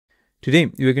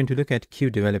Today, we're going to look at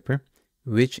QDeveloper,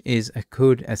 which is a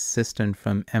code assistant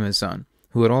from Amazon,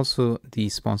 who are also the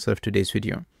sponsor of today's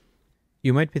video.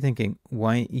 You might be thinking,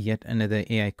 why yet another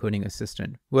AI coding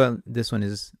assistant? Well, this one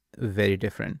is very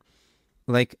different.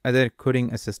 Like other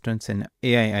coding assistants and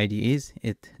AI IDEs,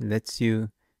 it lets you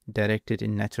direct it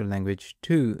in natural language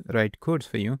to write codes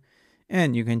for you,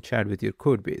 and you can chat with your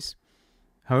code base.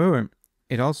 However,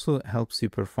 it also helps you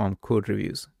perform code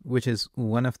reviews, which is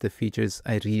one of the features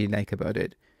I really like about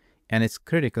it. And it's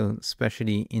critical,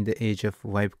 especially in the age of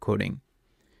vibe coding.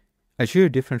 I'll show you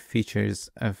different features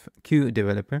of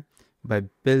QDeveloper by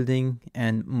building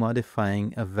and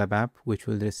modifying a web app which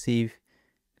will receive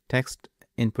text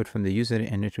input from the user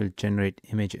and it will generate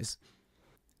images.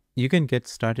 You can get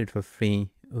started for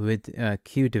free with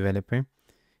QDeveloper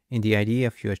in the IDE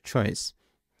of your choice.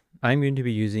 I'm going to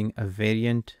be using a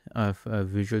variant of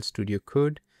Visual Studio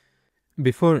Code.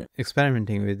 Before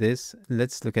experimenting with this,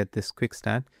 let's look at this quick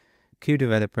stat.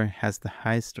 QDeveloper has the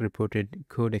highest reported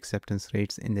code acceptance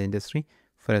rates in the industry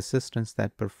for assistants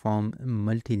that perform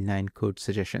multi-line code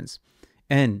suggestions.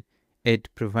 And it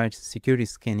provides security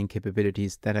scanning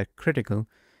capabilities that are critical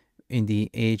in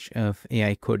the age of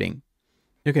AI coding.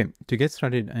 Okay, to get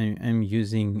started, I'm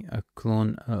using a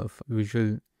clone of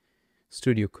Visual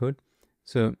Studio Code.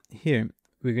 So here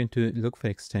we're going to look for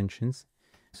extensions.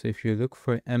 So if you look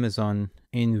for Amazon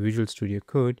in Visual Studio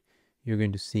Code, you're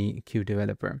going to see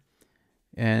QDeveloper.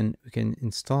 And we can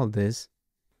install this.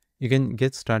 You can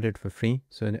get started for free.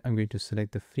 So I'm going to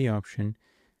select the free option.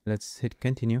 Let's hit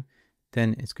continue.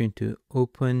 Then it's going to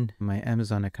open my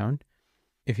Amazon account.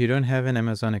 If you don't have an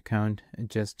Amazon account,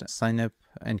 just sign up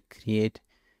and create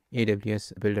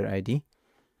AWS Builder ID.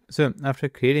 So after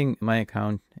creating my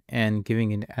account and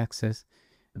giving it access,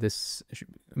 this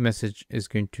message is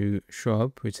going to show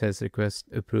up, which says request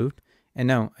approved. And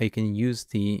now I can use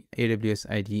the AWS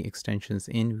ID extensions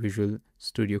in Visual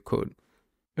Studio Code.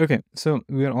 Okay, so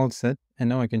we are all set. And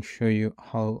now I can show you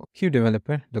how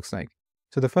QDeveloper looks like.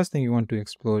 So the first thing you want to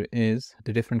explore is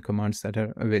the different commands that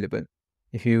are available.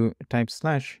 If you type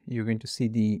 /, you're going to see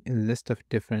the list of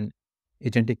different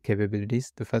agentic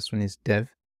capabilities. The first one is dev.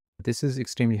 This is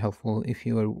extremely helpful if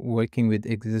you are working with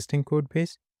existing code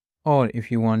base or if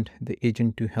you want the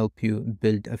agent to help you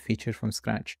build a feature from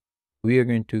scratch. We are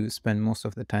going to spend most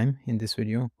of the time in this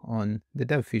video on the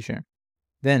dev feature.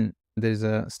 Then there's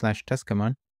a /test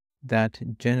command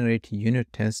that generates unit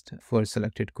test for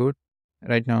selected code.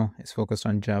 Right now it's focused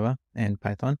on Java and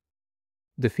Python.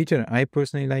 The feature I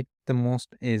personally like the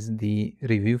most is the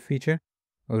review feature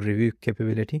or review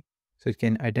capability. So it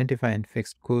can identify and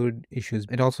fix code issues.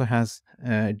 It also has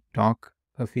a doc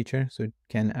feature, so it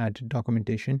can add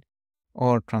documentation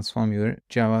or transform your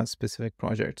Java specific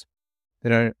projects.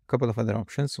 There are a couple of other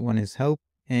options. One is help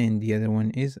and the other one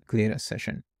is clear a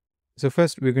session. So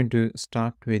first we're going to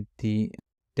start with the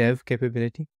dev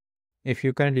capability. If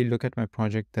you currently look at my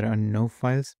project, there are no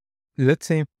files. Let's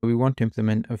say we want to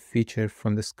implement a feature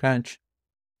from the scratch.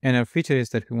 And our feature is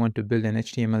that we want to build an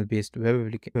HTML-based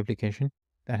web application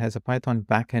that has a Python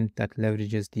backend that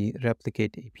leverages the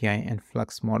replicate API and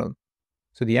Flux model.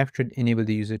 So the app should enable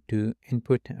the user to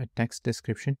input a text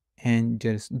description and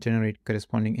just generate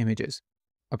corresponding images.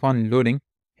 Upon loading,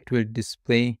 it will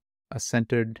display a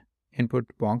centered input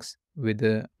box with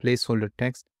a placeholder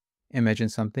text. Imagine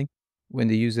something. When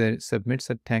the user submits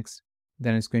a text,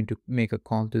 then it's going to make a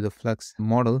call to the Flux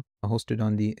model hosted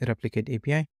on the replicate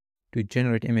API to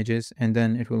generate images, and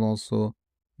then it will also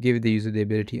give the user the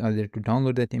ability either to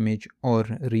download that image or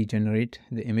regenerate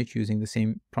the image using the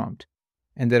same prompt.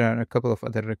 And there are a couple of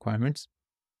other requirements.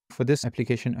 For this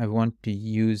application, I want to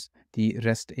use the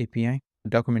REST API.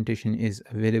 Documentation is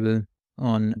available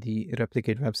on the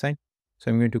replicate website.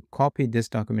 So I'm going to copy this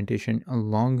documentation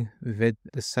along with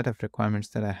the set of requirements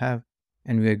that I have,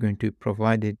 and we are going to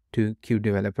provide it to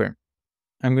QDeveloper.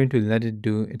 I'm going to let it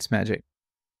do its magic.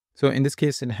 So in this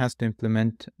case, it has to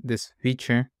implement this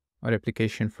feature or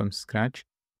application from scratch.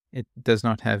 It does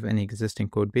not have any existing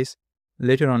code base.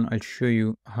 Later on, I'll show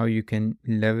you how you can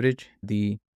leverage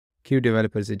the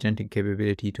QDeveloper's agentic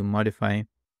capability to modify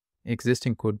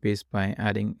existing code base by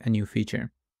adding a new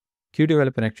feature.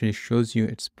 QDeveloper actually shows you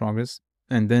its progress.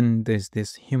 And then there's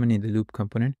this human in the loop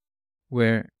component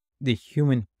where the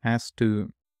human has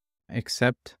to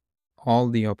accept all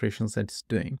the operations that it's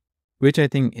doing, which I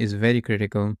think is very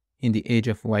critical in the age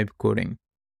of vibe coding.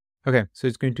 Okay, so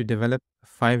it's going to develop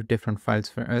 5 different files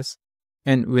for us.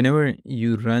 And whenever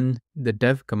you run the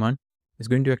dev command, it's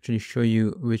going to actually show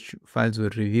you which files were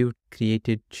reviewed,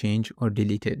 created, changed, or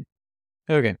deleted.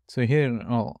 Okay, so here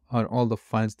are all the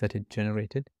files that it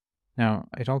generated. Now,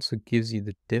 it also gives you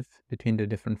the diff between the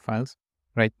different files.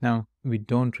 Right now, we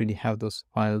don't really have those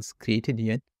files created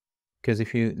yet, because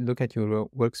if you look at your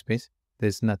workspace,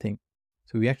 there's nothing.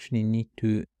 So we actually need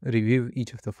to review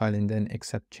each of the file and then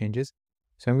accept changes.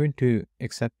 So I'm going to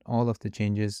accept all of the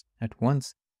changes at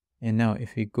once. And now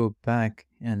if we go back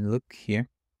and look here,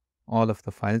 all of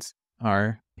the files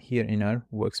are here in our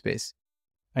workspace.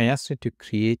 I asked it to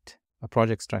create a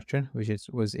project structure, which it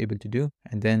was able to do.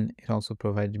 And then it also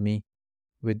provided me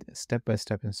with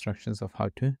step-by-step instructions of how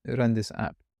to run this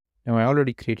app. Now I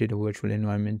already created a virtual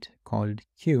environment called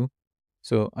Q.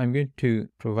 So I'm going to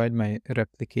provide my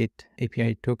replicate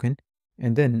API token,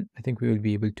 and then I think we will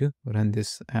be able to run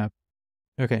this app.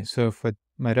 Okay, so for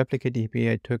my replicate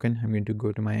API token, I'm going to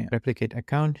go to my replicate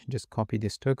account, just copy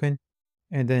this token,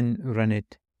 and then run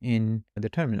it in the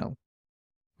terminal.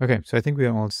 Okay, so I think we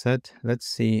are all set. Let's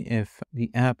see if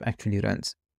the app actually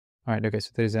runs. All right, okay,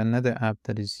 so there's another app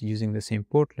that is using the same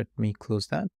port. Let me close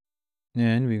that.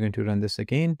 And we're going to run this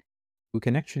again. We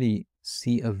can actually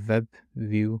see a web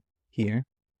view here.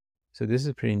 So this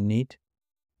is pretty neat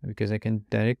because I can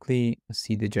directly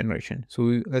see the generation.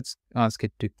 So let's ask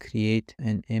it to create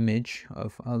an image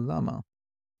of a llama.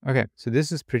 Okay, so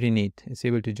this is pretty neat. It's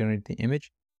able to generate the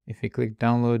image. If we click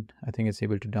download, I think it's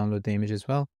able to download the image as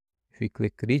well. If we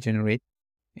click regenerate,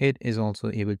 it is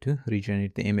also able to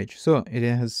regenerate the image. So it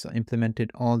has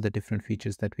implemented all the different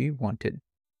features that we wanted.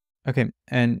 Okay,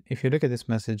 and if you look at this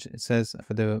message, it says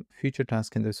for the future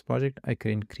task in this project, I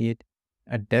can create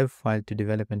a dev file to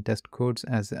develop and test codes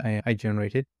as I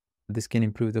generated. This can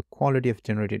improve the quality of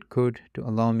generated code to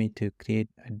allow me to create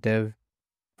a dev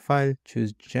file,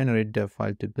 choose generate dev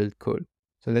file to build code.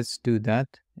 So let's do that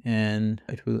and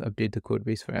it will update the code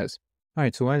base for us. All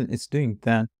right, so while it's doing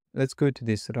that, let's go to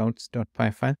this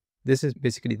routes.py file. This is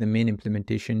basically the main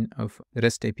implementation of the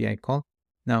REST API call.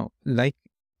 Now, like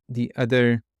the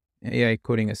other AI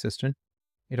coding assistant,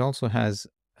 it also has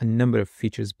a number of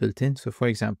features built in. So for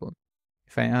example,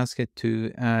 if I ask it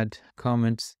to add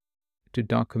comments to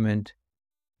document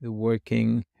the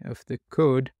working of the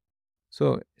code,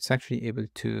 so it's actually able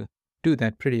to do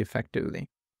that pretty effectively.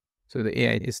 So the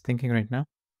AI is thinking right now,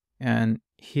 and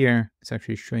here it's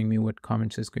actually showing me what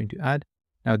comments it's going to add.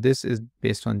 Now this is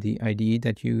based on the IDE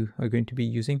that you are going to be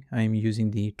using. I'm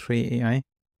using the Tray AI,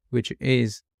 which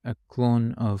is a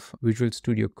clone of Visual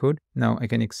Studio Code. Now I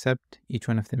can accept each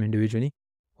one of them individually,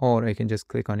 or I can just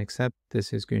click on accept.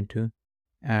 This is going to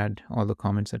add all the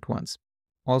comments at once.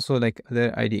 Also, like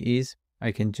other IDEs,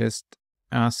 I can just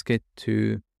ask it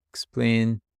to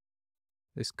explain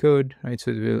this code, right? So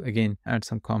it will again add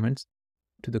some comments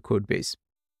to the code base.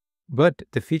 But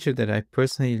the feature that I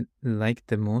personally like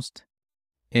the most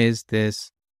is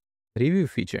this review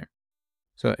feature.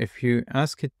 So if you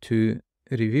ask it to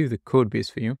review the code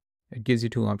base for you, it gives you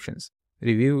two options.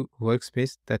 Review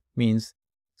workspace, that means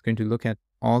it's going to look at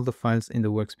all the files in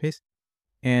the workspace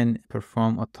and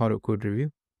perform a thorough code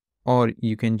review, or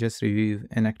you can just review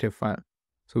an active file.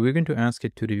 So we're going to ask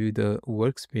it to review the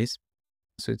workspace.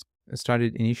 So it's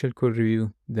started initial code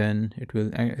review, then it will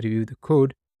review the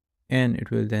code, and it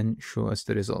will then show us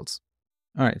the results.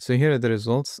 All right, so here are the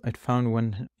results. I found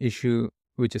one issue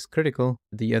which is critical.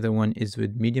 The other one is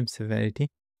with medium severity.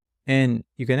 And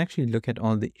you can actually look at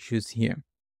all the issues here.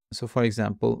 So for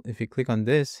example, if you click on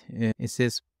this, it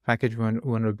says package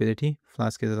vulnerability.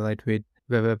 Flask is a lightweight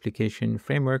web application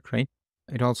framework, right?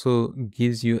 It also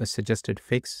gives you a suggested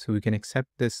fix. So we can accept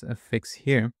this fix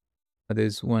here.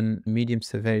 There's one medium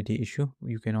severity issue.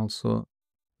 You can also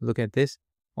look at this.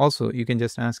 Also, you can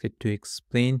just ask it to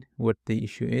explain what the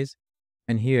issue is.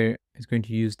 And here it's going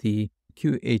to use the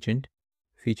Q agent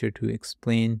feature to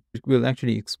explain. It will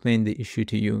actually explain the issue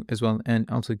to you as well and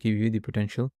also give you the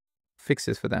potential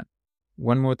fixes for that.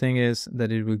 One more thing is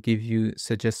that it will give you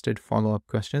suggested follow-up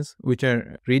questions, which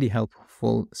are really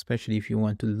helpful, especially if you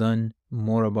want to learn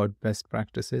more about best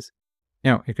practices.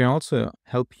 Now, it can also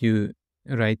help you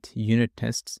write unit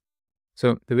tests.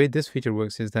 So the way this feature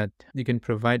works is that you can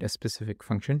provide a specific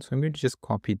function. So I'm going to just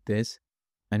copy this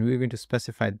and we're going to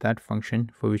specify that function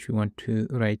for which we want to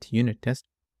write unit test.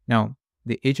 Now,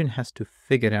 the agent has to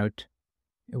figure out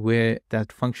where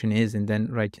that function is and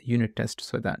then write unit tests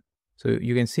for that. So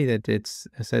you can see that it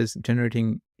says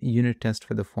generating unit test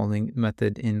for the following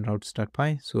method in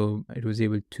routes.py. So it was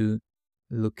able to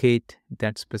locate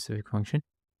that specific function.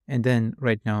 And then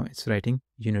right now it's writing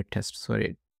unit tests for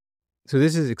it. So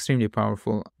this is extremely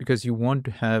powerful because you want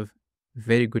to have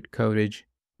very good coverage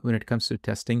when it comes to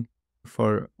testing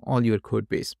for all your code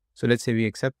base. So let's say we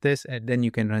accept this, and then you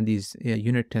can run these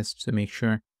unit tests to make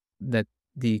sure that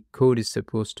the code is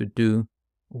supposed to do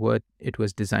what it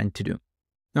was designed to do.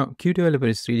 Now, Qdeveloper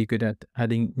is really good at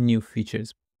adding new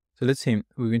features. So let's say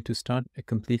we're going to start a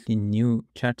completely new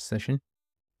chat session.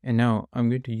 And now I'm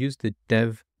going to use the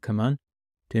dev command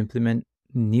to implement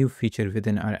new feature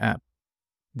within our app.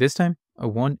 This time, I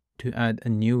want to add a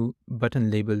new button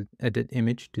labeled edit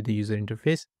image to the user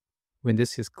interface. When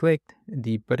this is clicked,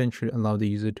 the button should allow the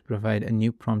user to provide a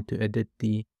new prompt to edit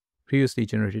the previously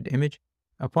generated image.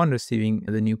 Upon receiving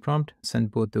the new prompt,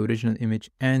 send both the original image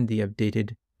and the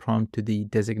updated prompt to the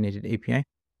designated API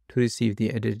to receive the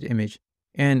edited image.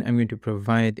 And I'm going to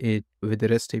provide it with the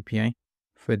REST API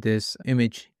for this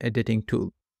image editing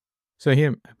tool. So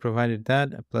here I provided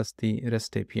that plus the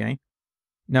REST API.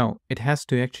 Now it has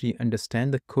to actually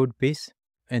understand the code base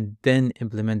and then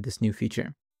implement this new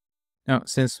feature. Now,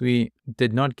 since we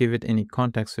did not give it any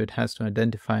context, so it has to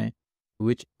identify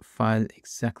which file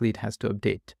exactly it has to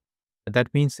update.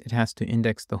 That means it has to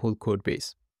index the whole code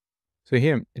base. So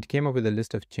here it came up with a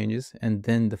list of changes and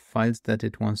then the files that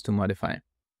it wants to modify.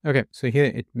 Okay, so here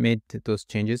it made those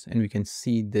changes and we can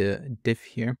see the diff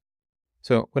here.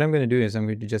 So what I'm going to do is I'm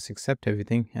going to just accept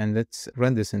everything and let's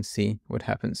run this and see what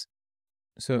happens.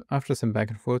 So after some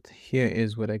back and forth, here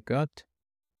is what I got.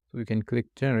 So we can click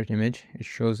generate image. It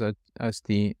shows us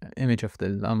the image of the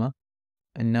llama.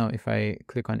 And now if I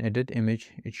click on edit image,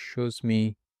 it shows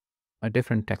me a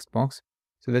different text box.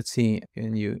 So let's see,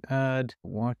 can you add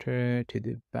water to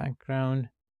the background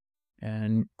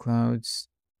and clouds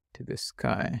to the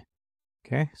sky?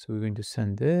 Okay, so we're going to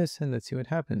send this and let's see what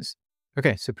happens.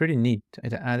 Okay, so pretty neat.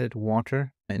 It added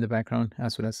water in the background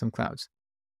as well as some clouds.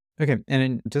 Okay, and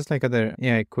then just like other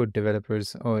AI code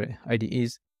developers or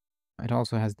IDEs, it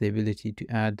also has the ability to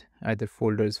add either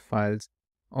folders, files,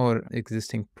 or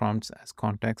existing prompts as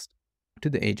context to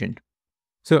the agent.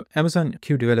 So Amazon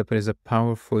Q Developer is a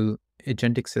powerful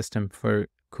agentic system for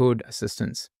code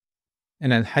assistance,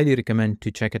 and I'll highly recommend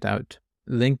to check it out.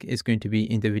 Link is going to be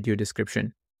in the video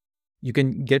description. You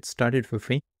can get started for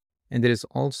free, and there is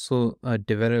also a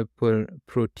developer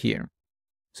pro tier.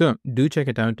 So do check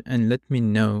it out and let me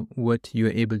know what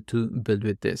you're able to build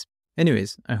with this.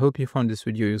 Anyways, I hope you found this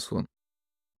video useful.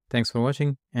 Thanks for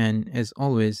watching, and as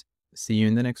always, see you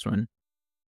in the next one.